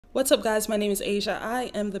What's up, guys? My name is Asia.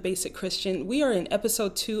 I am the Basic Christian. We are in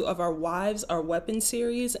episode 2 of our Wives Are Weapons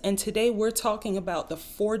series, and today we're talking about the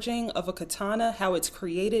forging of a katana, how it's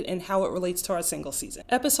created, and how it relates to our single season.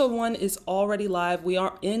 Episode 1 is already live. We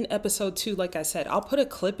are in episode 2, like I said. I'll put a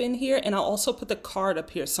clip in here, and I'll also put the card up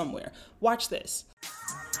here somewhere. Watch this.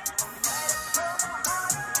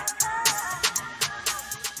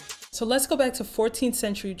 So let's go back to 14th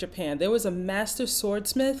century Japan. There was a master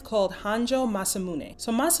swordsmith called Hanjo Masamune.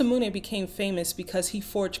 So Masamune became famous because he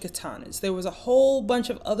forged katanas. There was a whole bunch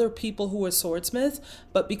of other people who were swordsmiths,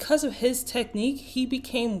 but because of his technique, he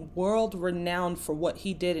became world renowned for what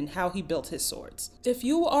he did and how he built his swords. If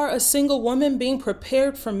you are a single woman being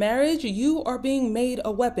prepared for marriage, you are being made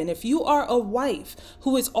a weapon. If you are a wife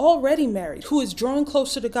who is already married, who is drawing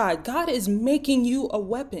closer to God, God is making you a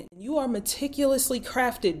weapon. You are meticulously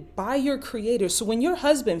crafted by your creator. So when your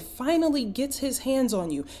husband finally gets his hands on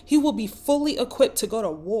you, he will be fully equipped to go to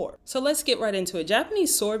war. So let's get right into it.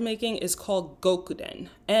 Japanese sword making is called gokuden,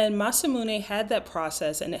 and Masamune had that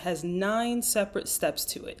process, and it has 9 separate steps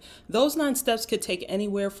to it. Those 9 steps could take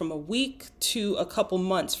anywhere from a week to a couple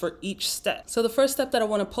months for each step. So the first step that I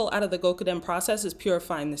want to pull out of the gokuden process is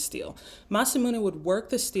purifying the steel. Masamune would work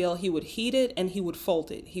the steel, he would heat it and he would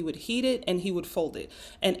fold it. He would heat it and he would fold it.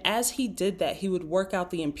 And as he did that, he would work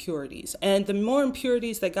out the impurities. And the more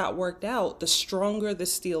impurities that got worked out, the stronger the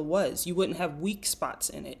steel was. You wouldn't have weak spots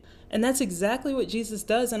in it. And that's exactly what Jesus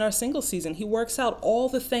does in our single season. He works out all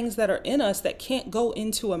the things that are in us that can't go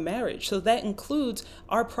into a marriage. So that includes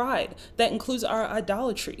our pride. That includes our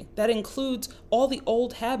idolatry. That includes all the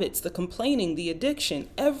old habits, the complaining, the addiction,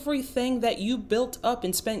 everything that you built up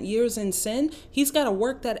and spent years in sin. He's got to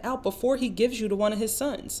work that out before he gives you to one of his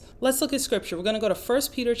sons. Let's look at scripture. We're going to go to 1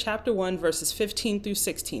 Peter chapter 1, verses 15 through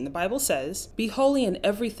 16. The Bible says, "Be holy in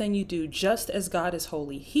everything you do, just as God is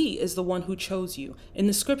holy. He is the one who chose you." In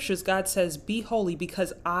the scriptures, God says, "Be holy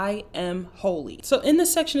because I am holy." So in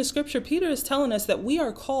this section of scripture, Peter is telling us that we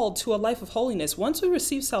are called to a life of holiness. Once we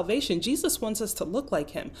receive salvation, Jesus wants us to look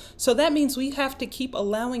like him. So that means we have to keep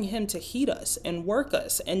allowing him to heat us and work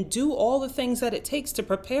us and do all the things that it takes to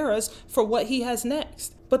prepare us for what he has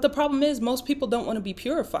next. But the problem is most people don't want to be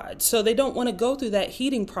purified. So they don't want to go through that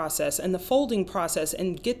heating process and the folding process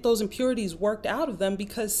and get those impurities worked out of them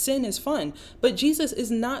because sin is fun. But Jesus is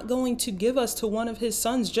not going to give us to one of his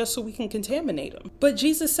sons just so we can contaminate him. But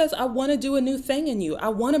Jesus says, I want to do a new thing in you. I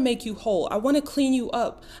want to make you whole. I want to clean you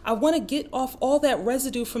up. I want to get off all that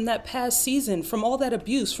residue from that past season, from all that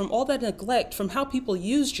abuse, from all that neglect, from how people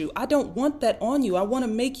used you. I don't want that on you. I want to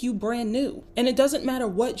make you brand new. And it doesn't matter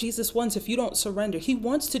what Jesus wants if you don't surrender. He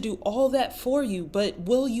wants to do all that for you, but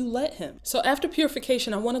will you let him? So after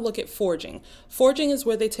purification, I want to look at forging. Forging is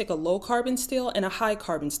where they take a low carbon steel and a high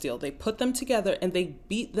carbon steel. They put them together and they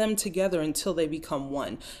beat them together until they become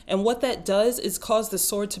one. And what that does is cause the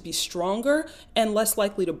sword to be stronger and less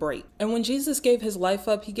likely to break. And when Jesus gave his life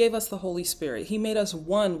up, he gave us the Holy Spirit. He made us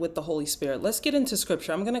one with the Holy Spirit. Let's get into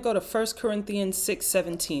scripture. I'm going to go to 1 Corinthians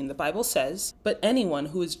 6:17. The Bible says, "But anyone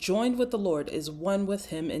who is joined with the Lord is one with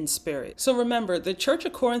him in spirit." So remember, the church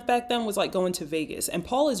of Corinth back then was like going to Vegas, and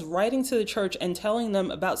Paul is writing to the church and telling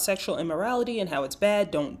them about sexual immorality and how it's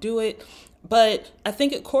bad, don't do it. But I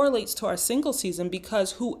think it correlates to our single season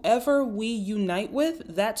because whoever we unite with,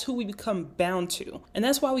 that's who we become bound to. And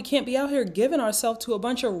that's why we can't be out here giving ourselves to a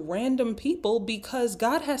bunch of random people, because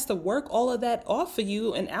God has to work all of that off of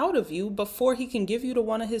you and out of you before he can give you to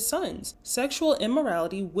one of his sons. Sexual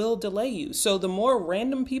immorality will delay you. So the more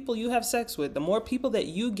random people you have sex with, the more people that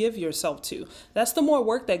you give yourself to, that's the more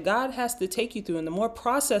work that God has to take you through and the more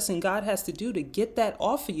processing God has to do to get that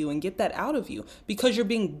off of you and get that out of you, because you're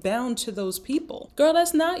being bound to those people. Girl,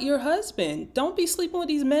 that's not your husband. Don't be sleeping with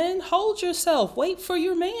these men. Hold yourself. Wait for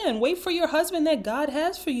your man. Wait for your husband that God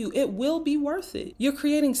has for you. It will be worth it. You're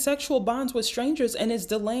creating sexual bonds with strangers and it's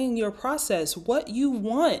delaying your process. What you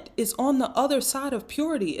want is on the other side of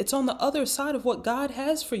purity. It's on the other side of what God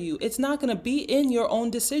has for you. It's not going to be in your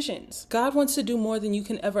own decisions. God wants to do more than you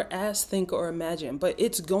can ever ask, think, or imagine, but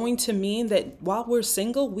it's going to mean that while we're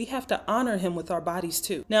single, we have to honor him with our bodies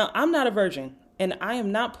too. Now, I'm not a virgin. And I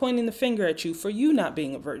am not pointing the finger at you for you not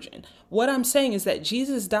being a virgin. What I'm saying is that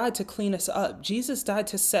Jesus died to clean us up. Jesus died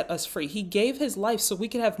to set us free. He gave his life so we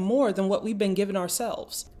could have more than what we've been given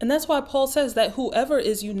ourselves. And that's why Paul says that whoever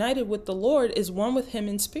is united with the Lord is one with him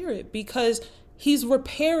in spirit, because he's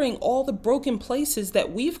repairing all the broken places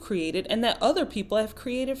that we've created and that other people have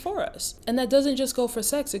created for us. And that doesn't just go for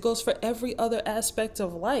sex, it goes for every other aspect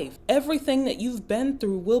of life. Everything that you've been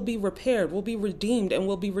through will be repaired, will be redeemed, and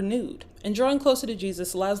will be renewed. And drawing closer to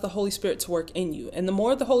Jesus allows the Holy Spirit to work in you. And the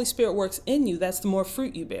more the Holy Spirit works in you, that's the more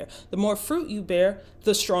fruit you bear. The more fruit you bear,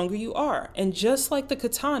 the stronger you are. And just like the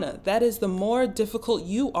katana, that is the more difficult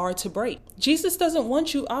you are to break. Jesus doesn't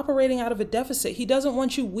want you operating out of a deficit. He doesn't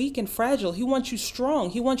want you weak and fragile. He wants you strong.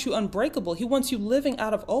 He wants you unbreakable. He wants you living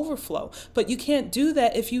out of overflow. But you can't do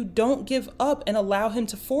that if you don't give up and allow him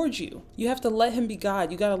to forge you. You have to let him be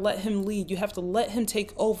God. You got to let him lead. You have to let him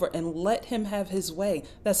take over and let him have his way.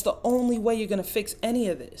 That's the only way you're going to fix any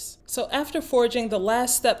of this. So after forging, the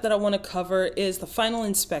last step that I want to cover is the final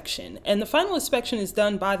inspection. And the final inspection is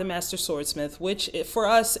done by the master swordsmith, which for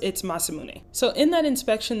us, it's Masamune. So in that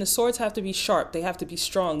inspection, the swords have to be sharp. They have to be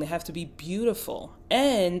strong. They have to be beautiful.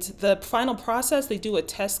 And the final process, they do a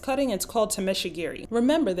test cutting. It's called tameshigiri.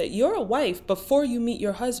 Remember that you're a wife before you meet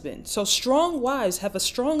your husband. So strong wives have a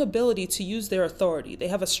strong ability to use their authority. They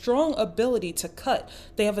have a strong ability to cut.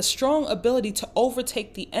 They have a strong ability to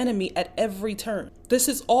overtake the enemy at every turn. This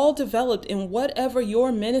is all developed in whatever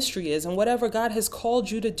your ministry is and whatever God has called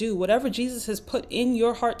you to do. Whatever Jesus has put in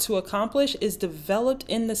your heart to accomplish is developed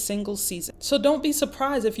in the single season. So don't be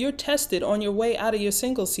surprised if you're tested on your way out of your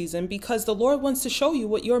single season, because the Lord wants to show you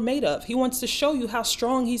what you're made of. He wants to show you how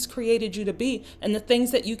strong he's created you to be and the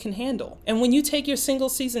things that you can handle. And when you take your single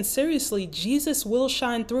season seriously, Jesus will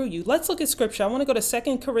shine through you. Let's look at scripture. I want to go to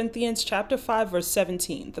 2 Corinthians chapter 5, verse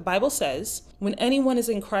 17. The Bible says, when anyone is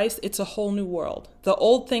in Christ, it's a whole new world. The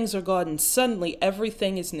old things are gone and suddenly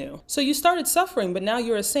everything is new. So you started suffering, but now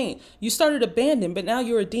you're a saint. You started abandoned, but now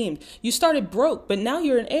you're redeemed. You started broke, but now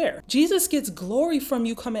you're an heir. Jesus gets glory from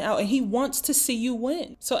you coming out and he wants to see you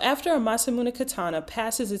win. So after a Masamune katana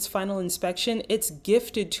passes its final inspection, it's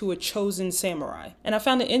gifted to a chosen samurai. And I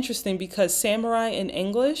found it interesting because samurai in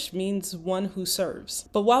English means one who serves.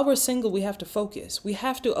 But while we're single, we have to focus. We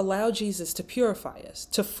have to allow Jesus to purify us,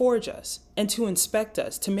 to forge us, and to inspect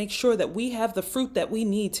us, to make sure that we have the fruit that we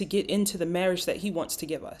need to get into the marriage that he wants to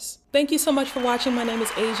give us. Thank you so much for watching. My name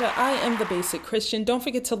is Asia. I am the Basic Christian. Don't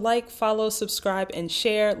forget to like, follow, subscribe, and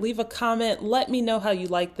share. Leave a comment. Let me know how you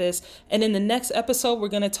like this. And in the next episode, we're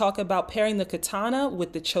going to talk about pairing the katana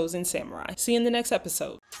with the chosen samurai. See you in the next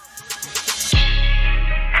episode.